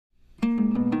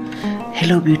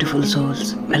Hello beautiful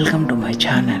souls, welcome to my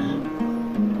channel.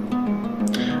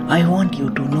 I want you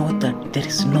to know that there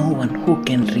is no one who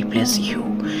can replace you.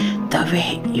 The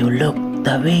way you look,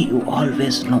 the way you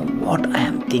always know what I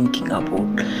am thinking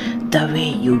about, the way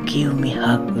you give me a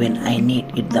hug when I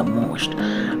need it the most,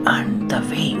 and the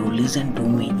way you listen to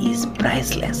me is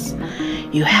priceless.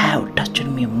 You have touched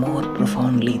me more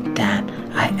profoundly than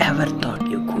I ever thought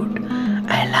you could.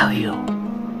 I love you.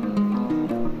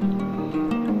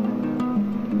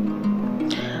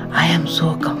 I am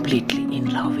so completely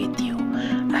in love with you.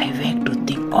 I wake to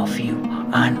think of you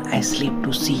and I sleep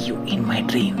to see you in my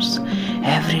dreams.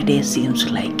 Every day seems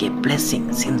like a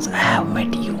blessing since I have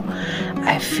met you.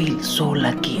 I feel so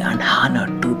lucky and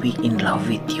honored to be in love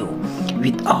with you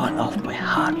with all of my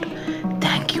heart.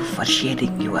 Thank you for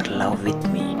sharing your love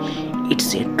with me.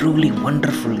 It's a truly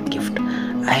wonderful gift.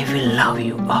 I will love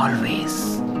you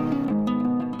always.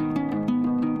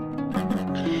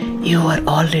 You were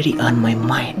already on my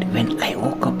mind when I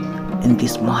woke up in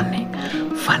this morning.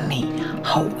 Funny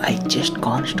how I just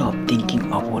can't stop thinking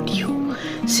about you.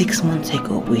 6 months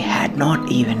ago we had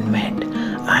not even met,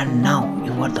 and now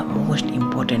you are the most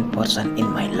important person in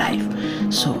my life.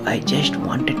 So I just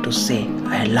wanted to say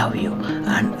I love you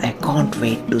and I can't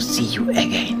wait to see you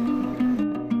again.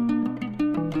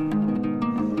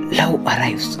 Love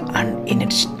arrives and in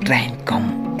its train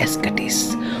come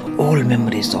escapees, old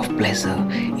memories of pleasure,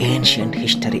 ancient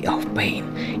history of pain.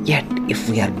 Yet if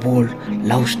we are bold,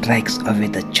 love strikes away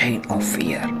the chain of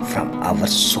fear from our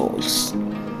souls.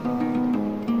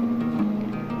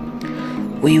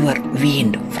 We were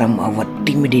weaned from our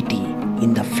timidity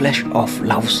in the flesh of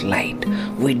love's light.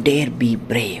 We dare be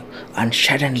brave, and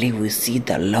suddenly we see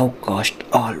the love cost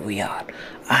all we are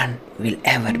and will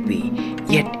ever be.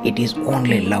 Yet it is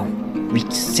only love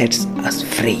which sets us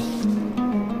free.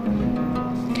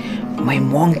 My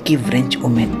monkey French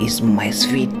woman is my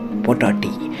sweet potato,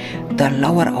 the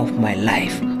lover of my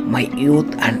life, my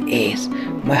youth and age.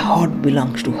 My heart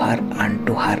belongs to her and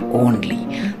to her only.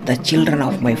 The children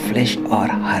of my flesh are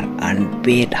her and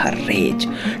bear her rage.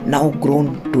 Now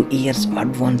grown to years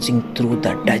advancing through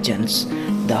the dozens,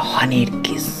 the honeyed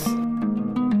kiss.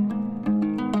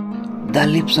 The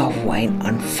lips of wine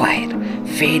and fire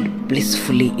fade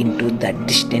blissfully into the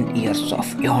distant years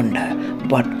of yonder,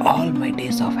 but all my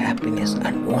days of happiness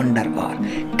and wonder are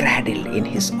cradled in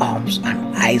his arms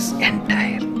and eyes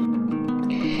entire.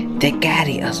 They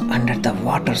carry us under the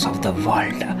waters of the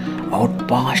world, out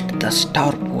past the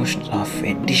star posts of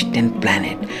a distant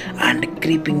planet, and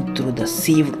creeping through the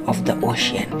sieve of the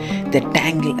ocean, they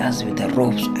tangle us with the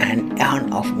ropes and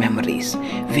yarn of memories,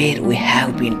 where we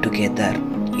have been together,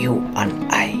 you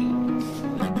and I.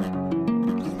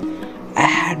 I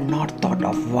had not thought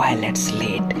of violets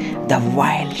late. The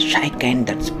wild, shy kind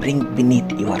that spring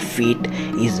beneath your feet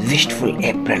is wistful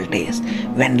April days,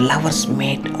 when lovers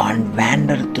meet and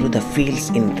wander through the fields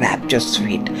in rapture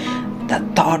sweet. The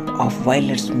thought of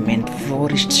violets meant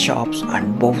florist shops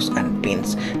and bows and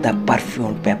pins, the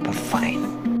perfumed pepper fine,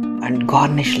 and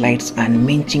garnish lights and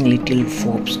minching little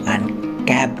fops and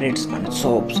cabinets and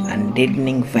soaps and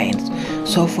deadening veins.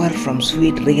 So far from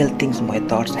sweet real things my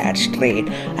thoughts had strayed,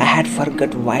 I had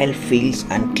forgot wild fields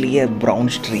and clear brown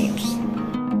streams.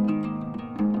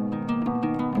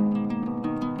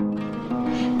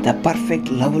 The perfect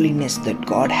loveliness that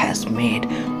God has made,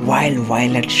 wild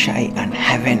violet shy and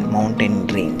heaven mountain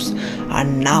dreams.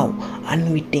 And now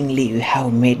unwittingly you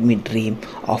have made me dream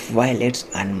of violets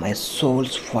and my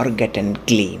soul's forgotten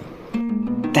gleam.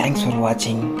 Thanks for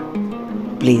watching.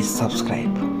 Please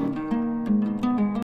subscribe.